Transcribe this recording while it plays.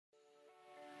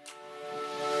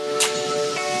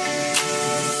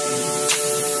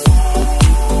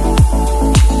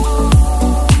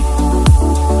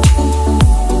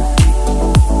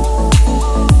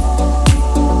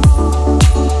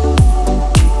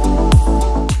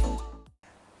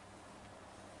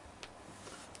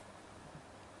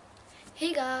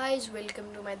welcome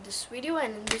to this video,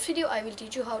 and in this video I will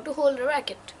teach you how to hold a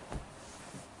racket.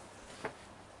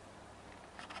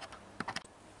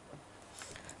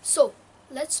 So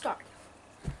let's start.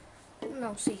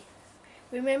 Now see,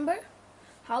 remember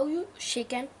how you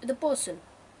shake hand with a person.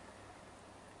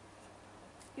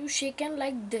 You shake hand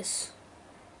like this.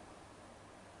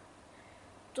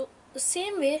 So the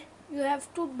same way you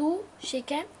have to do shake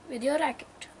hand with your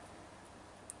racket.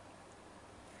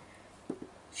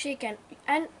 Shake hand,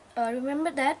 and remember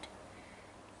that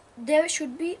there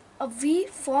should be a V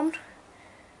formed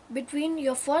between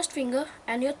your first finger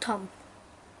and your thumb.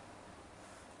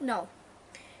 Now,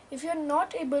 if you are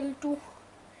not able to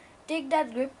take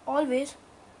that grip, always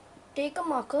take a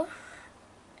marker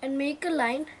and make a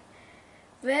line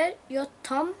where your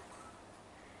thumb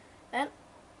and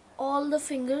all the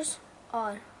fingers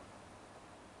are.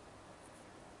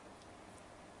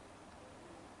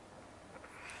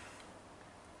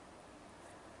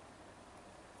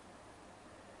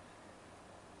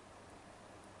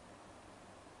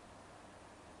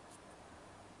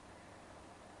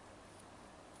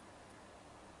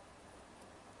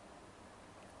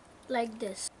 Like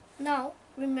this. Now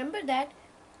remember that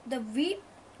the V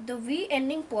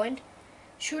ending point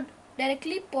should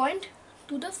directly point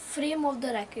to the frame of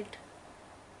the racket.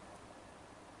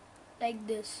 Like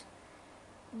this.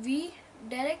 V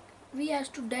has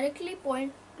to directly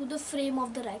point to the frame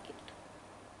of the racket.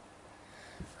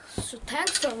 So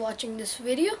thanks for watching this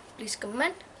video. Please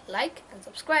comment, like and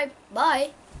subscribe.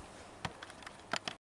 Bye.